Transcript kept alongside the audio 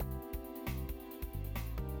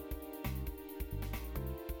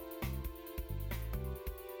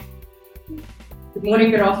Good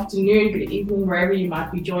morning, good afternoon, good evening, wherever you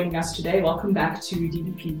might be joining us today. Welcome back to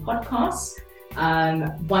DBP Podcasts.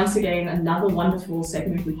 Once again, another wonderful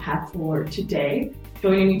segment we have for today.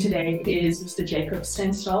 Joining me today is Mr. Jacob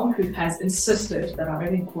Stenstall, who has insisted that I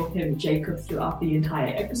only call him Jacob throughout the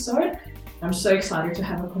entire episode. I'm so excited to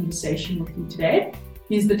have a conversation with you today.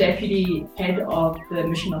 He's the Deputy Head of the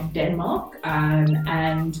Mission of Denmark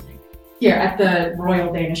and here at the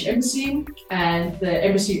Royal Danish Embassy, and the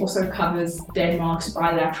embassy also covers Denmark's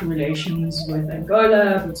bilateral relations with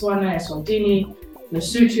Angola, Botswana, Eswatini,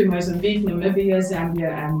 Lesotho, Mozambique, Namibia,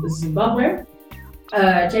 Zambia, and Zimbabwe.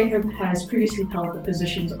 Jacob has previously held the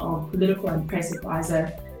positions of political and press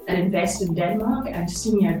advisor at Invest in Denmark and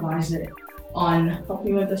senior advisor on, help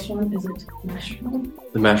me with this one, is it Maastricht?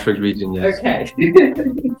 The Maastricht region, yes. Okay.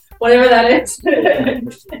 Whatever that is.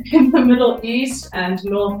 In the Middle East and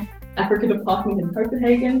North Africa Department in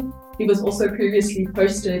Copenhagen. He was also previously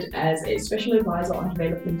posted as a special advisor on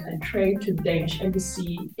development and trade to the Danish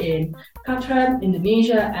Embassy in Qatar,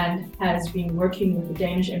 Indonesia, and has been working with the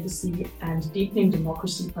Danish Embassy and Deepening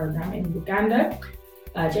Democracy Program in Uganda.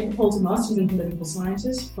 Jacob holds a Master's in Political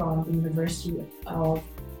Sciences from the University of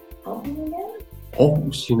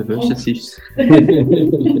Aarhus University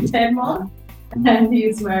in Denmark, and he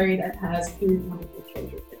is married and has 3 wonderful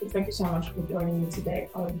children. Thank you so much for joining me today.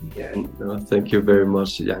 How are you doing? No, thank you very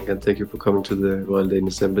much, Janka, and thank you for coming to the Royal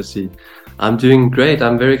Danish Embassy. I'm doing great.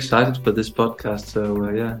 I'm very excited for this podcast. So,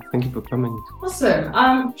 thank you for coming.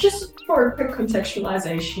 Awesome. Just for a quick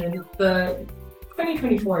contextualization, the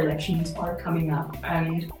 2024 elections are coming up,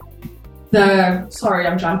 and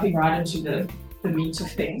I'm jumping right into the meat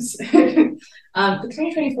of things. The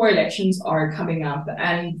 2024 elections are coming up,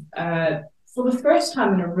 and for the first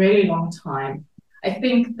time in a really long time, I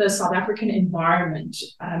think the South African environment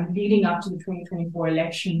leading up to the 2024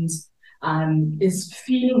 elections is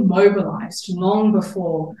feeling mobilized long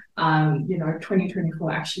before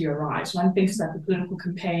 2024 actually arrives. One thinks that the political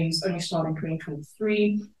campaigns only start in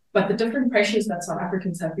 2023, but the different pressures that South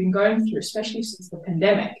Africans have been going through, especially since the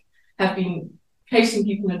pandemic, have been placing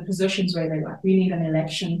people in positions where they're like, we need an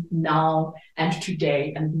election now and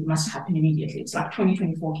today, and it must happen immediately. It's like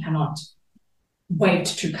 2024 cannot wait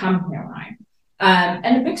to come here, right?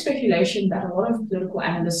 And a big speculation that a lot of political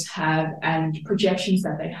analysts have and projections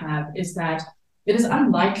that they have is that it is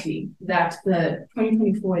unlikely that the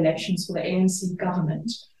 2024 elections for the ANC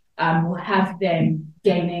government will have them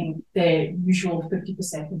gaining their usual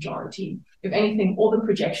 50% majority. If anything, all the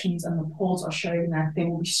projections and the polls are showing that they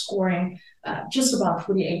will be scoring just about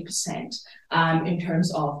 48% in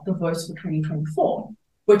terms of the votes for 2024,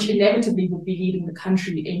 which inevitably would be leading the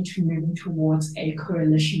country into moving towards a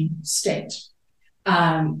coalition state.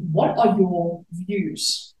 What are your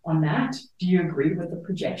views on that? Do you agree with the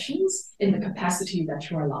projections in the capacity that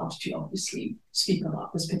you're allowed to obviously speak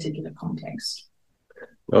about this particular context?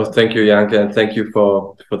 Oh, thank you, Janka, and thank you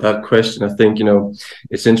for that question. I think,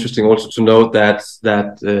 it's interesting also to note that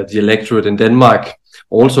the electorate in Denmark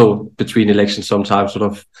also between elections sometimes sort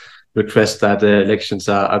of request that elections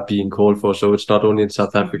are being called for. So it's not only in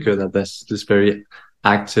South Africa that there's this very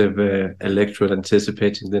active electorate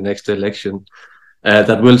anticipating the next election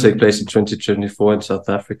that will take place in 2024 in South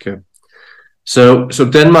Africa. So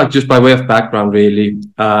Denmark, just by way of background, really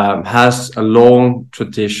has a long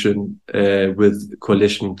tradition with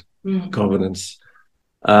coalition governance.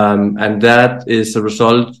 And that is a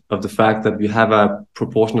result of the fact that we have a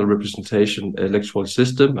proportional representation electoral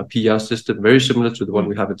system, a PR system, very similar to the one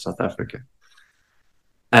we have in South Africa.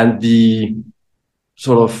 And the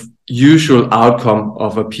sort of usual outcome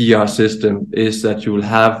of a PR system is that you will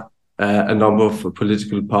have a number of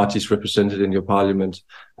political parties represented in your parliament,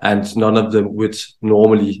 and none of them would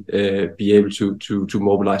normally be able to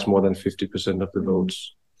mobilize more than 50% of the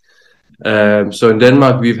votes. So in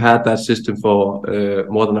Denmark, we've had that system for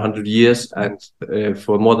more than 100 years, and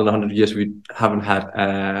for more than 100 years, we haven't had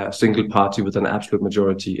a single party with an absolute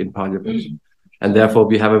majority in parliament. And therefore,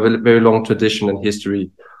 we have a very, very long tradition and history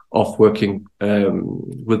of working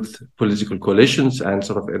with political coalitions and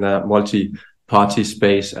sort of in a multi-party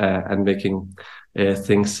space and making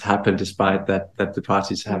things happen despite that the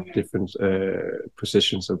parties have different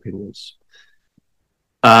positions, opinions.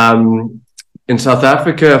 In South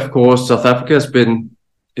Africa, of course, South Africa has been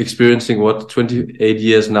experiencing 28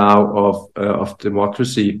 years now of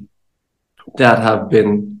democracy that have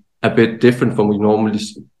been a bit different from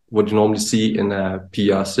what you normally see in a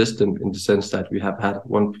PR system, in the sense that we have had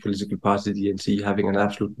one political party, the ANC, having an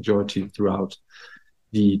absolute majority throughout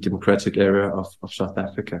the democratic era of South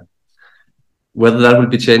Africa. Whether that will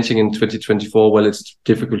be changing in 2024, well, it's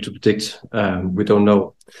difficult to predict. We don't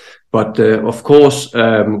know. But of course,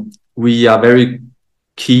 we are very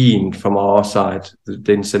keen from our side, the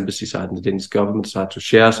Danish embassy side and the Danish government side, to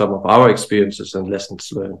share some of our experiences and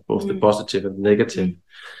lessons learned, both the positive and the negative,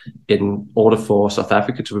 in order for South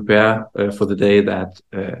Africa to prepare for the day that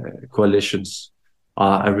coalitions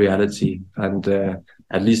are a reality, and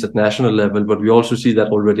at least at national level, but we also see that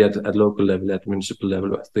already at local level, at municipal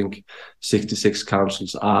level. I think 66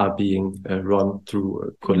 councils are being run through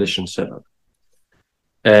a coalition setup.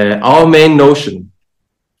 Our main notion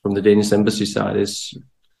from the Danish embassy side is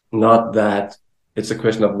not that it's a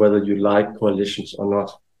question of whether you like coalitions or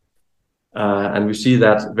not. And we see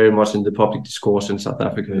that very much in the public discourse in South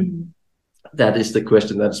Africa. That is the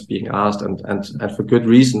question that's being asked, and for good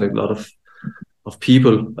reason. A lot of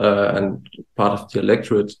people and part of the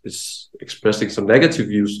electorate is expressing some negative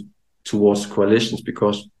views towards coalitions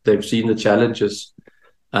because they've seen the challenges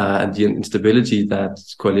and the instability that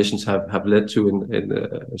coalitions have led to in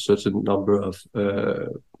a certain number of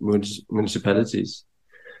municipalities.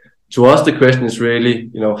 To us, the question is really,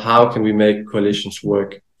 how can we make coalitions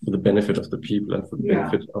work for the benefit of the people and for the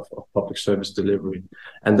benefit of public service delivery?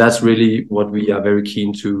 And that's really what we are very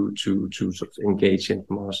keen to sort of engage in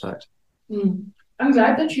from our side. I'm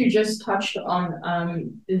glad that you just touched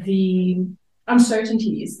on the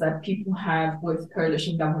uncertainties that people have with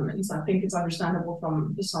coalition governments. I think it's understandable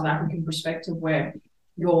from the South African perspective, where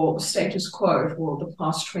your status quo for the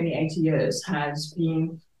past 28 years has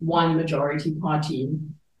been one majority party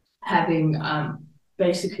having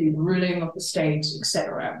basically the ruling of the state,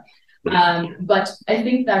 etc. But I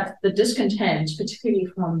think that the discontent, particularly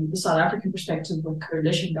from the South African perspective with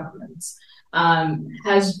coalition governments,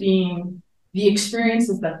 has been the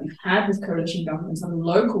experiences that we've had with coalition governments on the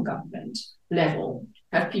local government level,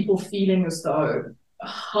 have people feeling as though,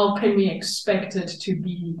 how can we expect it to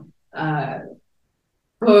be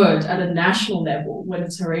good at a national level when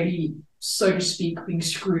it's already, so to speak, being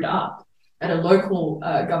screwed up at a local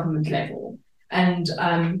government level? And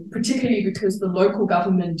particularly because the local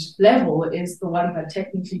government level is the one that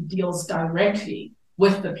technically deals directly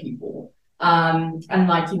with the people,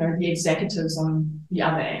 unlike, the executives on the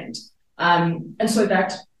other end. And so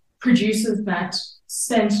that produces that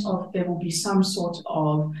sense of there will be some sort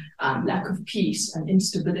of lack of peace and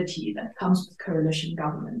instability that comes with coalition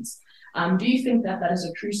governments. Do you think that that is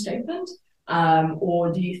a true statement?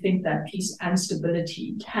 Or do you think that peace and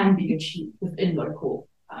stability can be achieved within local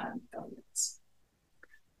governments?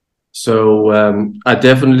 So I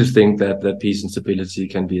definitely think that peace and stability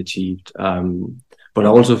can be achieved. But I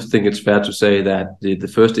also think it's fair to say that the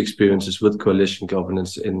first experiences with coalition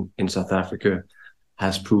governance in South Africa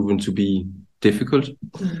has proven to be difficult.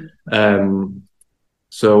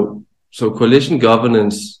 So coalition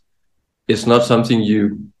governance is not something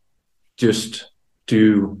you just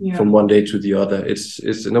do from one day to the other. It's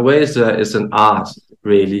in a way, it's an art,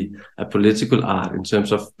 really, a political art, in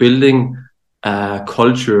terms of building a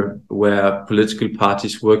culture where political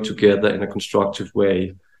parties work together in a constructive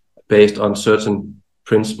way based on certain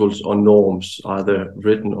principles or norms, either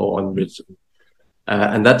written or unwritten.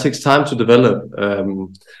 And that takes time to develop.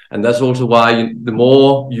 And that's also why the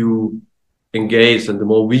more you engage and the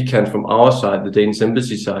more we can from our side, the Danish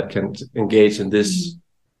embassy side, can engage in this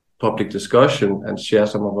public discussion and share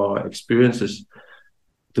some of our experiences,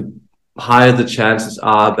 the higher the chances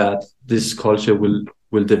are that this culture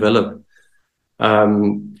will develop.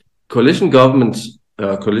 Coalition governance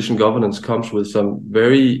comes with some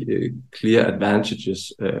very clear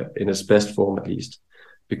advantages in its best form, at least,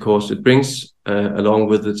 because it brings along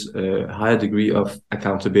with it a higher degree of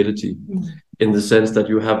accountability, in the sense that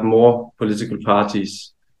you have more political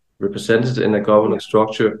parties represented in a governance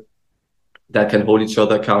structure that can hold each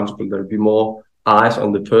other accountable. There will be more eyes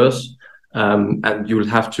on the purse, and you will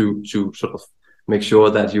have to sort of make sure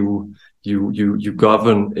that you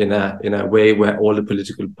govern in a way where all the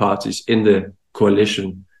political parties in the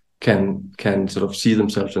coalition can sort of see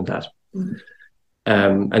themselves in that.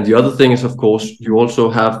 And the other thing is, of course, you also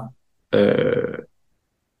have a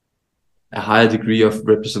higher degree of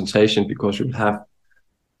representation, because you have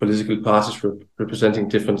political parties representing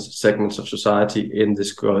different segments of society in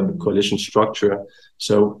this coalition structure.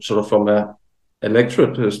 So sort of from an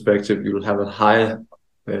electorate perspective, you will have a higher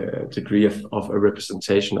degree of a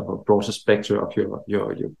representation of a broader spectrum of your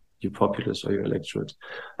populace or your electorate.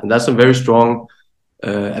 And that's some very strong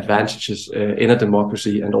advantages in a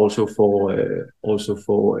democracy, and also for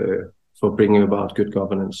bringing about good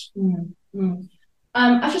governance.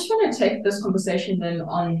 I just want to take this conversation then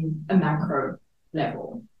on a macro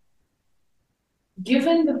level.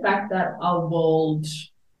 Given the fact that our world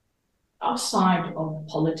outside of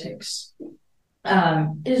politics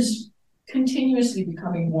is continuously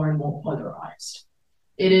becoming more and more polarized,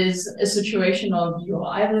 It is a situation of you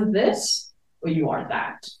are either this or you are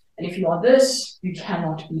that. And if you are this, you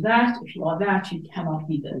cannot be that. If you are that, you cannot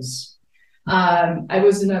be this. I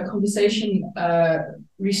was in a conversation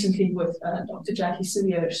recently with Dr. Jackie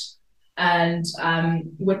Cilliers and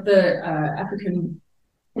with the African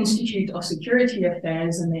Institute of Security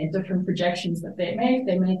Affairs and their different projections that they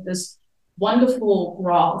made this wonderful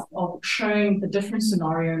graph of showing the different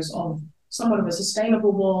scenarios of somewhat of a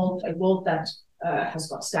sustainable world, a world that has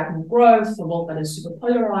got stagnant growth, a world that is super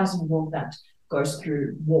polarized, and a world that goes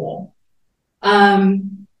through war.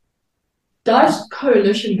 Does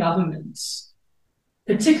coalition governments,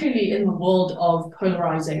 particularly in the world of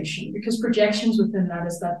polarization, because projections within that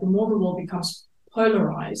is that the more the world becomes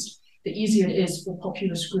polarized, the easier it is for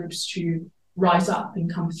populist groups to rise up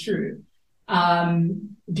and come through.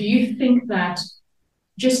 Do you think that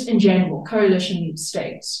just in general, coalition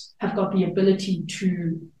states have got the ability to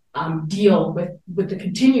deal with the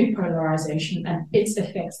continued polarization and its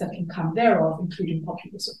effects that can come thereof, including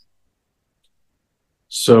populism?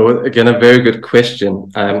 So again, a very good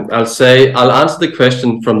question. I'll answer the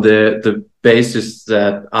question from the basis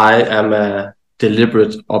that I am a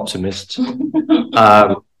deliberate optimist.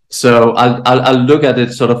 So I'll look at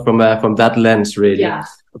it sort of from that lens, really. Yeah.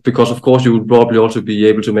 Because of course you would probably also be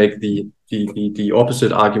able to make the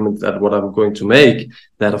opposite argument that what I'm going to make,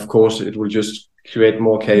 that of course it will just create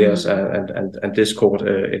more chaos and discord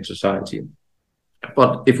in society.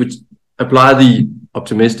 But if we apply the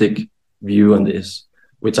optimistic view on this,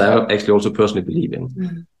 which I actually also personally believe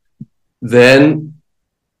in, then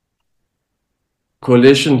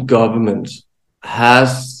coalition government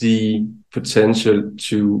has the potential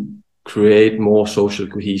to create more social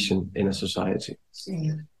cohesion in a society.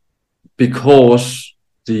 Because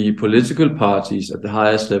the political parties at the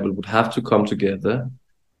highest level would have to come together,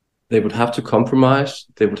 they would have to compromise,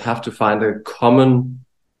 they would have to find a common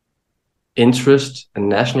interest, a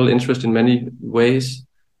national interest in many ways,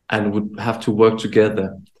 and would have to work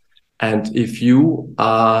together. And if you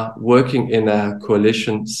are working in a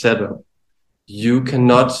coalition setup, you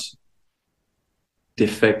cannot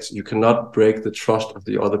defect, you cannot break the trust of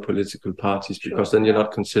the other political parties, because then you're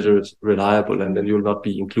not considered reliable and then you'll not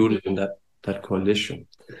be included in that coalition.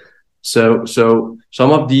 So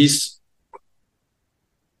some of these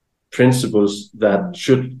principles that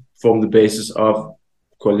should form the basis of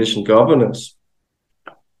coalition governance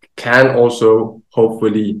can also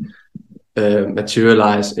hopefully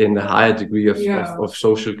materialize in a higher degree of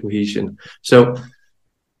social cohesion. So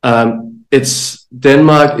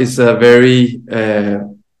Denmark is a very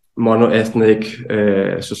mono-ethnic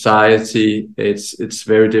society. It's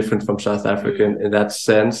very different from South Africa in that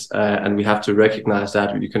sense, and we have to recognize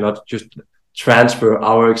that. You cannot just transfer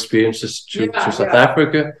our experiences to South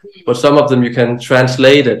Africa, but some of them you can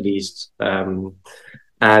translate at least. And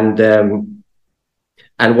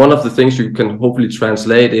one of the things you can hopefully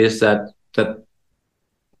translate is that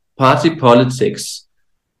party politics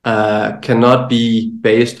cannot be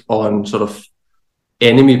based on sort of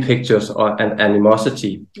enemy pictures and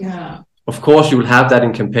animosity. Yeah. Of course, you will have that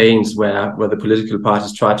in campaigns where the political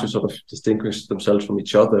parties try to sort of distinguish themselves from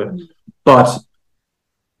each other. But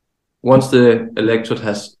once the electorate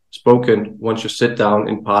has spoken, once you sit down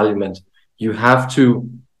in parliament, you have to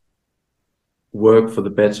work for the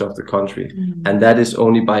better of the country. And that is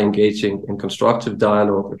only by engaging in constructive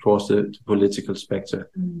dialogue across the political spectrum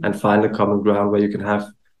and find a common ground where you can have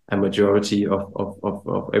a majority of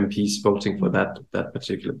MPs voting for that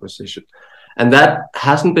particular position. And that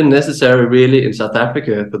hasn't been necessary really in South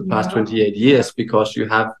Africa for the past 28 years, because you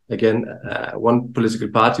have, again, one political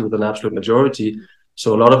party with an absolute majority.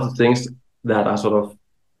 So a lot of the things that are sort of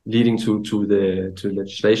leading to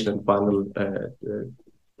legislation and final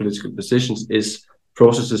political decisions is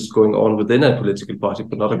processes going on within a political party,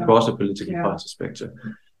 but not across a political party spectrum.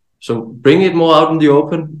 So bring it more out in the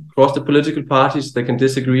open, across the political parties. They can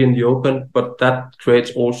disagree in the open, but that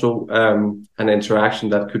creates also an interaction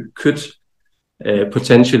that could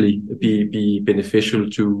potentially be beneficial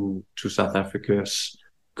to South Africa's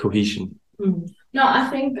cohesion. No, I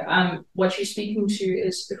think what you're speaking to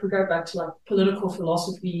is, if we go back to like political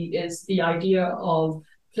philosophy, is the idea of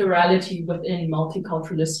plurality within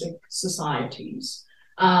multiculturalistic societies.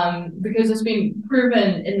 Because it's been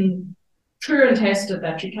proven in true and tested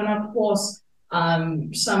that you cannot force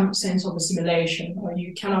some sense of assimilation, or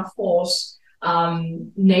you cannot force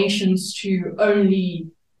nations to only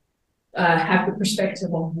have the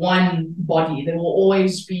perspective of one body. There will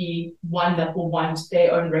always be one that will want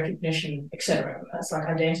their own recognition, etc. That's like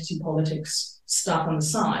identity politics stuff on the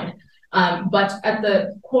side. But at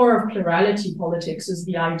the core of plurality politics is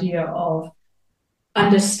the idea of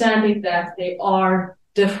understanding that there are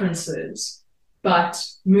differences, but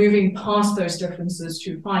moving past those differences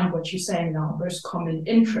to find what you're saying now, those common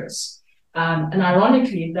interests. And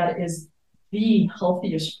ironically, that is the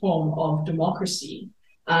healthiest form of democracy.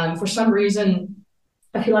 For some reason,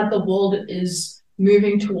 I feel like the world is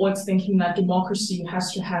moving towards thinking that democracy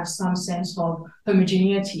has to have some sense of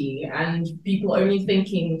homogeneity and people only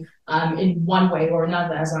thinking in one way or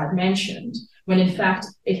another, as I've mentioned, when in fact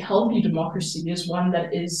a healthy democracy is one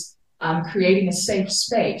that is creating a safe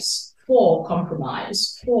space for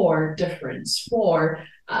compromise, for difference, for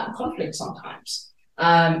conflict sometimes.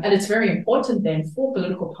 And it's very important then for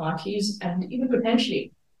political parties and even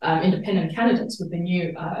potentially independent candidates with the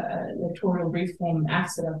new electoral reform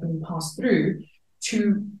acts that have been passed through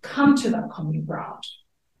to come to that common ground.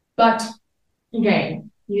 But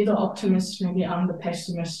again, you're the optimist, maybe I'm the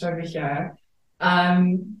pessimist over here.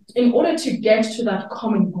 In order to get to that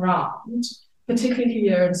common ground, particularly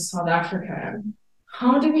here in South Africa,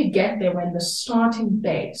 how do we get there when the starting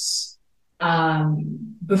base,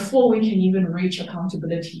 before we can even reach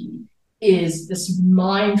accountability, is this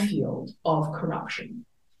minefield of corruption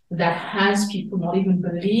that has people not even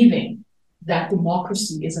believing that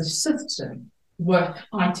democracy is a system worth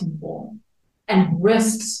fighting for and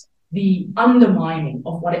risks the undermining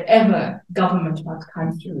of whatever government might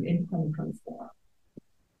come through in 2024?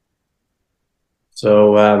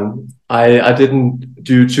 So I didn't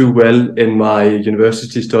do too well in my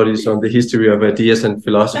university studies on the history of ideas and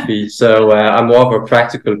philosophy. So I'm more of a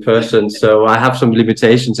practical person. So I have some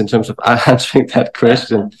limitations in terms of answering that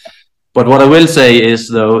question. But what I will say is,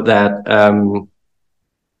 though, that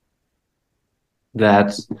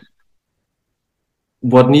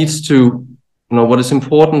what is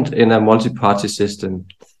important in a multi-party system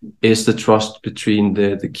is the trust between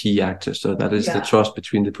the key actors. So that is the trust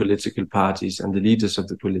between the political parties and the leaders of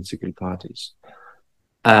the political parties.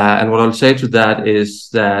 And what I'll say to that is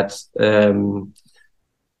that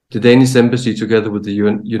the Danish embassy, together with the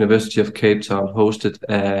University of Cape Town, hosted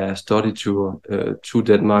a study tour to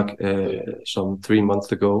Denmark some 3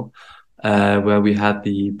 months ago, where we had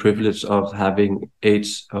the privilege of having 8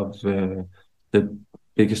 of the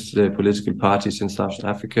biggest political parties in South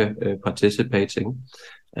Africa participating,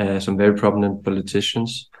 some very prominent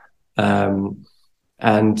politicians.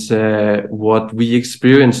 And what we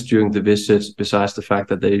experienced during the visit, besides the fact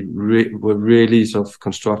that they were really sort of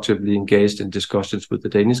constructively engaged in discussions with the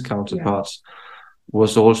Danish counterparts,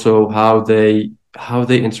 was also how they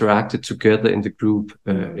interacted together in the group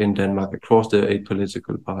in Denmark across the 8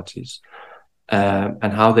 political parties,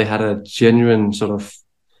 and how they had a genuine sort of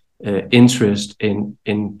interest in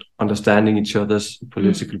understanding each other's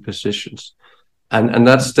political positions. And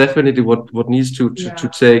that's definitely what needs to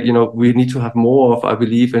take, we need to have more of, I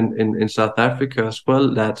believe, in South Africa as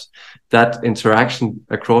well, that interaction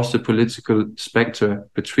across the political spectrum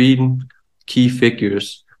between key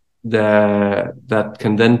figures that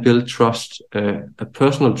can then build trust, a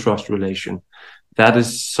personal trust relation. That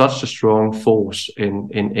is such a strong force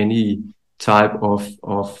in any type of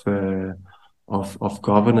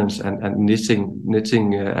governance and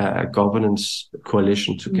knitting a governance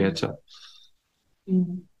coalition together.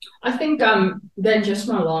 I think then just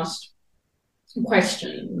my last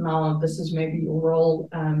question. Now, this is maybe your role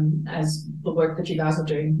as the work that you guys are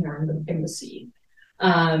doing here in the embassy.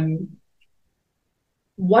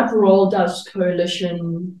 What role does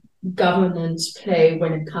coalition governance play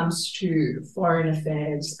when it comes to foreign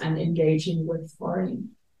affairs and engaging with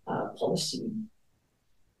foreign policy?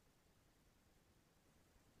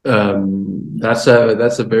 That's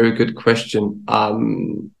a very good question.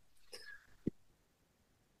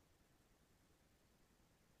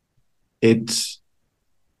 It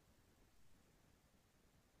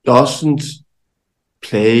doesn't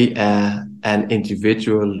play an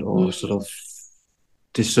individual or sort of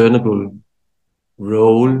discernible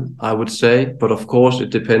role, I would say, but of course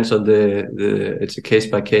it depends on it's a case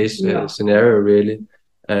by case scenario, really,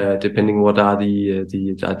 depending what are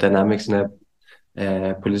the dynamics in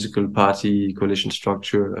a political party coalition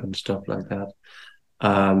structure and stuff like that.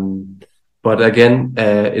 But again,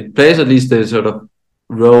 it plays at least the sort of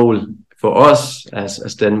role for us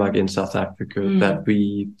as Denmark in South Africa, that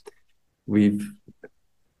we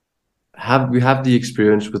have the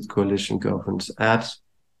experience with coalition governance at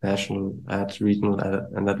national, at regional,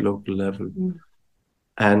 and at local level.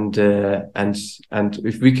 And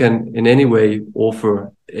if we can in any way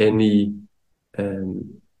offer any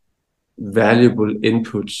valuable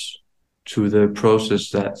inputs to the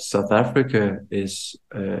process that South Africa is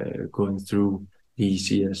going through the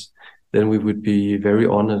ECS, then we would be very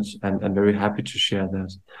honored and very happy to share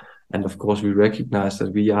that. And of course, we recognize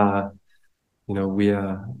that we are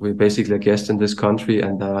we're basically a guest in this country,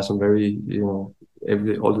 and there are some very,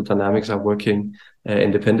 all the dynamics are working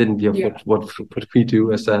independently of what we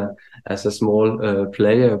do as a small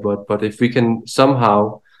player. But if we can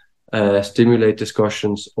somehow stimulate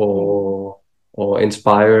discussions or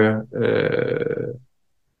inspire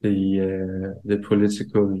the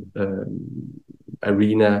political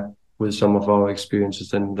arena with some of our experiences,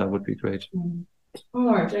 then that would be great.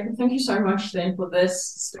 All right, Jacob, thank you so much then for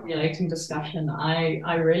this stimulating discussion.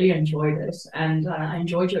 I really enjoyed it, and I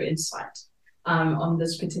enjoyed your insight on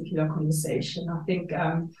this particular conversation. I think,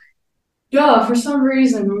 for some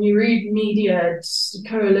reason, when you read media,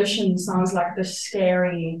 coalition sounds like this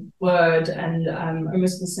scary word and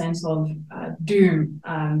almost the sense of doom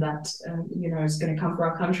that, is going to come for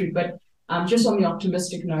our country. But just on the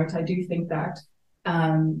optimistic note, I do think that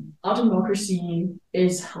our democracy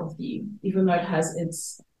is healthy, even though it has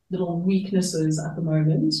its little weaknesses at the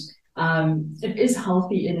moment. It is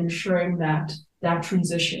healthy in ensuring that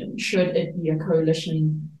transition, should it be a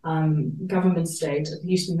coalition government state, at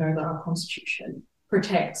least we know that our constitution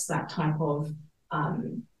protects that type of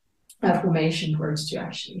formation for it to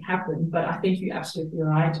actually happen. But I think you're absolutely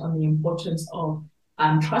right on the importance of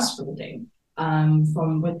trust building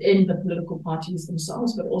from within the political parties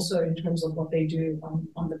themselves, but also in terms of what they do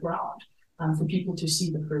on the ground for people to see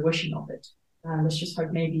the fruition of it. Let's just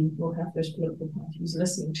hope maybe we'll have those political parties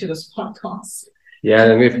listening to this podcast. Yeah,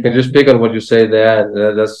 and if you can just pick on what you say there,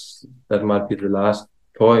 that might be the last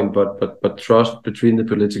point. But trust between the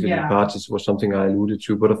political parties was something I alluded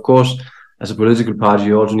to. But of course, as a political party,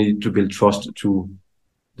 you also need to build trust to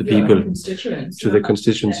the people, to the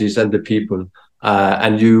constituencies and the people.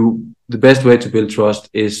 And the best way to build trust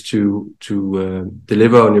is to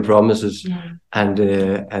deliver on your promises and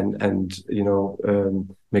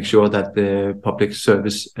make sure that the public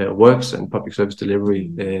service works and public service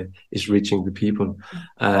delivery is reaching the people.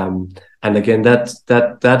 And again,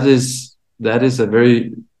 that is a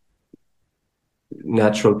very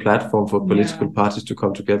natural platform for political parties to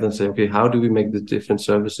come together and say, okay, how do we make the different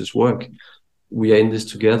services work? We are in this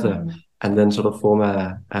together, and then sort of form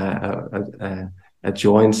a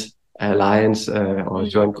joint alliance or a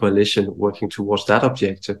joint coalition working towards that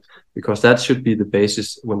objective, because that should be the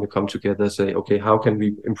basis when we come together and say, okay, how can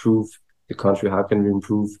we improve the country? How can we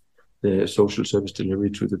improve the social service delivery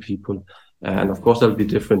to the people? And of course, there'll be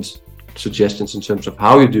different suggestions in terms of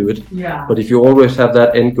how you do it. Yeah. But if you always have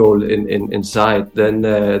that end goal in sight, then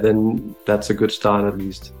that's a good start at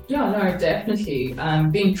least. Yeah, no, definitely.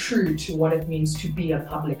 Being true to what it means to be a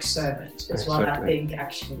public servant is what I think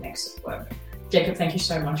actually makes it work. Jacob, thank you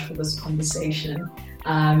so much for this conversation.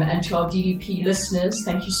 And to our DDP listeners,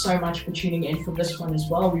 thank you so much for tuning in for this one as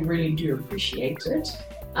well. We really do appreciate it.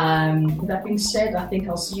 With that being said, I think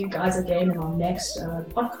I'll see you guys again in our next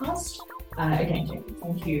podcast. Again, Jacob,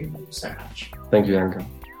 thank you so much. Thank you, Anka.